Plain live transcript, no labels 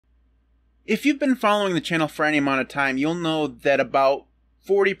If you've been following the channel for any amount of time, you'll know that about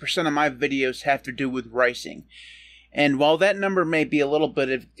 40% of my videos have to do with ricing. And while that number may be a little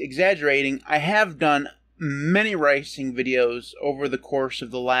bit exaggerating, I have done many ricing videos over the course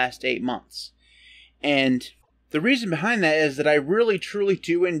of the last 8 months. And the reason behind that is that I really truly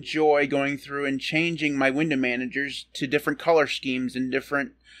do enjoy going through and changing my window managers to different color schemes and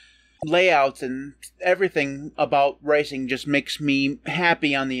different layouts, and everything about ricing just makes me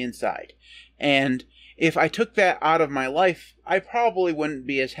happy on the inside. And if I took that out of my life, I probably wouldn't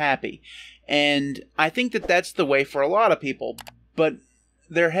be as happy. And I think that that's the way for a lot of people. But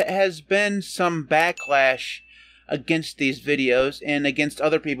there has been some backlash against these videos and against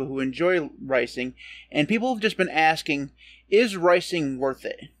other people who enjoy ricing. And people have just been asking, is ricing worth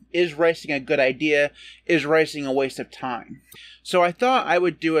it? Is ricing a good idea? Is ricing a waste of time? So I thought I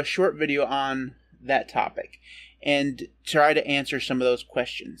would do a short video on that topic and try to answer some of those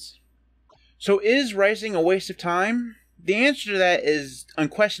questions. So is ricing a waste of time? The answer to that is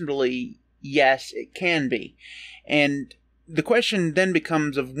unquestionably yes, it can be. And the question then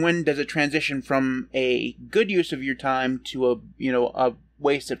becomes of when does it transition from a good use of your time to a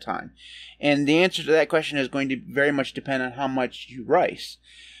waste of time? And the answer to that question is going to very much depend on how much you rice.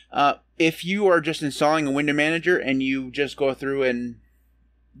 If you are just installing a window manager and you just go through and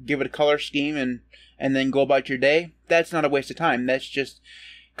give it a color scheme and then go about your day, that's not a waste of time. That's just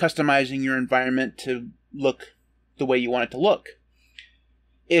customizing your environment to look the way you want it to look.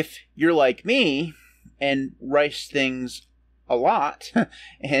 If you're like me and rice things a lot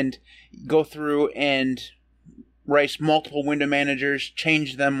and go through and rice multiple window managers,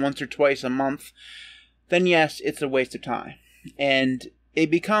 change them once or twice a month, then yes, it's a waste of time. And it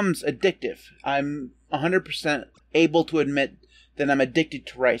becomes addictive. I'm 100% able to admit that I'm addicted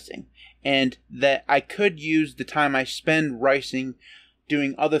to ricing, and that I could use the time I spend ricing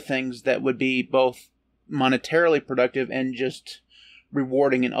doing other things that would be both monetarily productive and just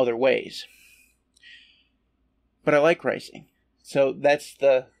rewarding in other ways. But I like ricing. So that's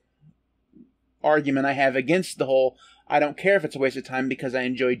the argument I have against the whole, I don't care if it's a waste of time because I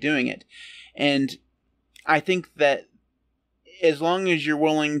enjoy doing it. And I think that as long as you're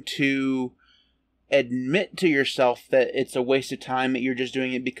willing to admit to yourself that it's a waste of time, that you're just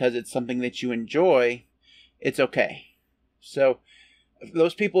doing it because it's something that you enjoy, it's okay. So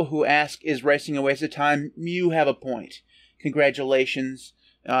those people who ask, is ricing a waste of time? You have a point. Congratulations.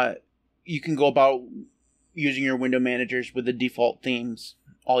 You can go about using your window managers with the default themes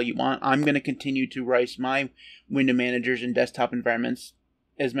all you want. I'm going to continue to rice my window managers in desktop environments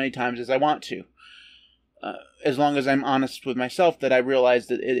as many times as I want to. As long as I'm honest with myself that I realize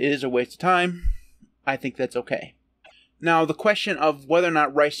that it is a waste of time, I think that's okay. Now, the question of whether or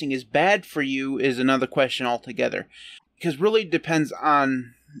not ricing is bad for you is another question altogether. Because really depends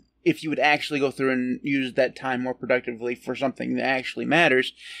on if you would actually go through and use that time more productively for something that actually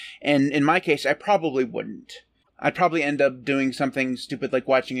matters. And in my case, I probably wouldn't. I'd probably end up doing something stupid like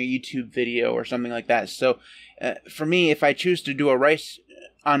watching a YouTube video or something like that. So for me, if I choose to do a rice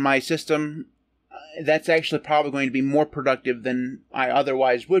on my system, that's actually probably going to be more productive than I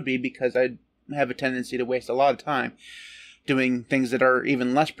otherwise would be, because I have a tendency to waste a lot of time doing things that are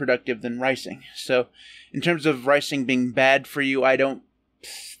even less productive than ricing. So in terms of ricing being bad for you,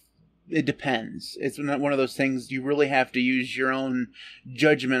 it depends. It's not one of those things you really have to use your own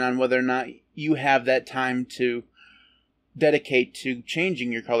judgment on whether or not you have that time to dedicate to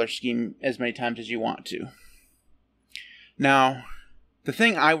changing your color scheme as many times as you want to. Now, the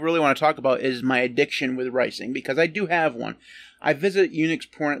thing I really want to talk about is my addiction with ricing, because I do have one. I visit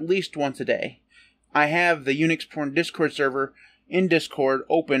Unix porn at least once a day. I have the Unix porn Discord server in Discord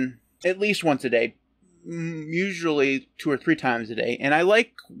open at least once a day, usually 2 or 3 times a day, and I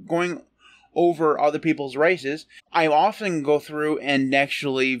like going over other people's rices. I often go through and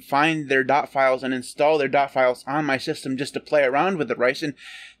actually find their dot files and install their dot files on my system just to play around with the rice. And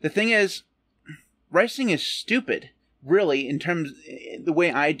the thing is, ricing is stupid, really, in terms the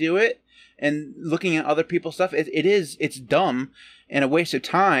way I do it, and looking at other people's stuff. It's dumb and a waste of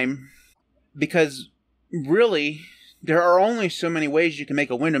time, because really there are only so many ways you can make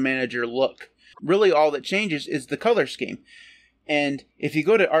a window manager look. Really all that changes is the color scheme. And if you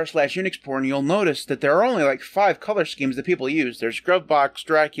go to r/Unix porn, you'll notice that there are only like 5 color schemes that people use. There's Scrubbox,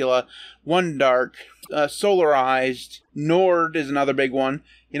 Dracula, One Dark, Solarized, Nord is another big one.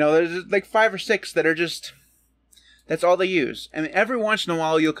 You know, there's like 5 or 6 that are just, that's all they use. I mean, every once in a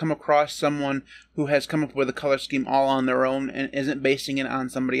while you'll come across someone who has come up with a color scheme all on their own and isn't basing it on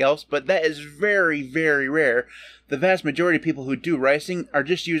somebody else, but that is very, very rare. The vast majority of people who do ricing are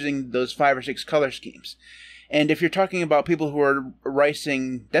just using those 5 or 6 color schemes. And if you're talking about people who are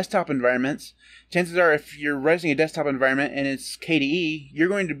ricing desktop environments, chances are if you're ricing a desktop environment and it's KDE, you're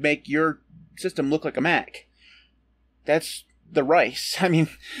going to make your system look like a Mac. That's the rice. I mean,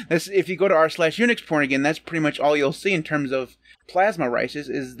 if you go to r/Unix porn again, that's pretty much all you'll see in terms of plasma rices,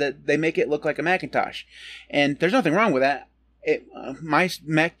 is that they make it look like a Macintosh. And there's nothing wrong with that. My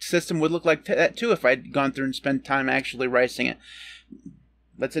Mac system would look like that too if I'd gone through and spent time actually ricing it.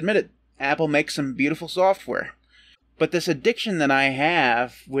 Let's admit it. Apple makes some beautiful software. But this addiction that I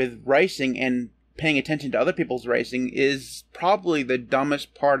have with ricing and paying attention to other people's ricing is probably the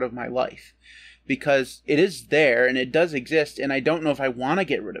dumbest part of my life. Because it is there and it does exist, and I don't know if I want to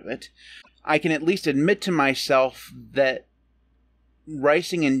get rid of it. I can at least admit to myself that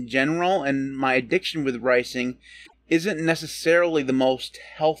ricing in general and my addiction with ricing isn't necessarily the most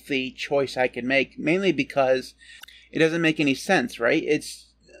healthy choice I can make, mainly because it doesn't make any sense, right?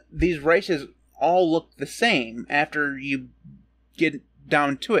 These rices all look the same after you get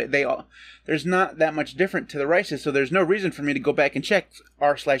down to it. There's not that much different to the rices, so there's no reason for me to go back and check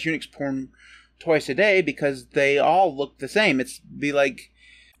r/Unix porn twice a day because they all look the same. It's be like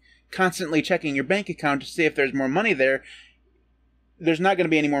constantly checking your bank account to see if there's more money there. There's not going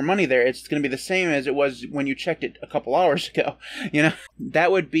to be any more money there. It's going to be the same as it was when you checked it a couple hours ago.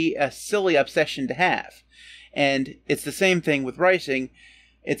 That would be a silly obsession to have. And it's the same thing with ricing.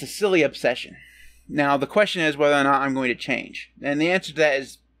 It's a silly obsession. Now, the question is whether or not I'm going to change. And the answer to that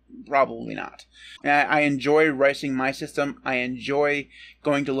is probably not. I enjoy ricing my system. I enjoy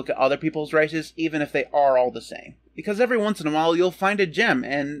going to look at other people's rices, even if they are all the same. Because every once in a while, you'll find a gem,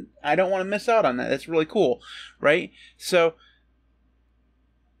 and I don't want to miss out on that. That's really cool, right? So,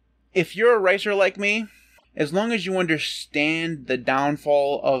 if you're a ricer like me, as long as you understand the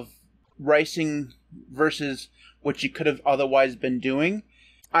downfall of ricing versus what you could have otherwise been doing,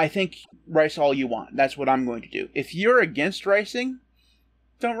 I think rice all you want. That's what I'm going to do. If you're against ricing,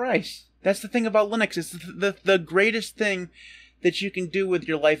 don't rice. That's the thing about Linux. It's the greatest thing that you can do with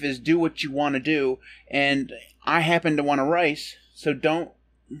your life is do what you want to do. And I happen to want to rice, so don't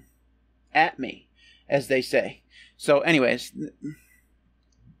at me, as they say. So anyways,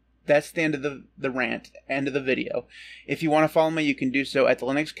 that's the end of the rant, end of the video. If you want to follow me, you can do so at the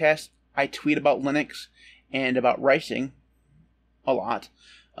Linux Cast. I tweet about Linux and about ricing a lot.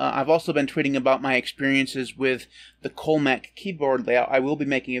 I've also been tweeting about my experiences with the Colmac keyboard layout. I will be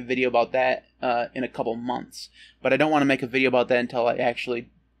making a video about that in a couple months, but I don't want to make a video about that until I actually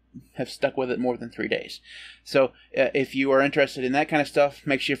have stuck with it more than 3 days. So if you are interested in that kind of stuff,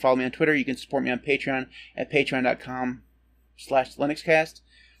 make sure you follow me on Twitter. You can support me on Patreon at patreon.com/LinuxCast.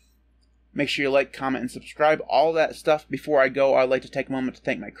 Make sure you like, comment, and subscribe. All that stuff. Before I go, I'd like to take a moment to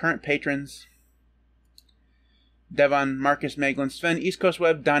thank my current patrons: Devon, Marcus, Maeglin, Sven,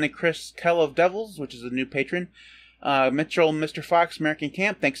 EastCoastWeb, Donnie, Chris, Kell of Devils, which is a new patron, Mitchel, Mr. Fox, American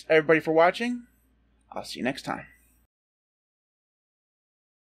Camp. Thanks everybody for watching. I'll see you next time.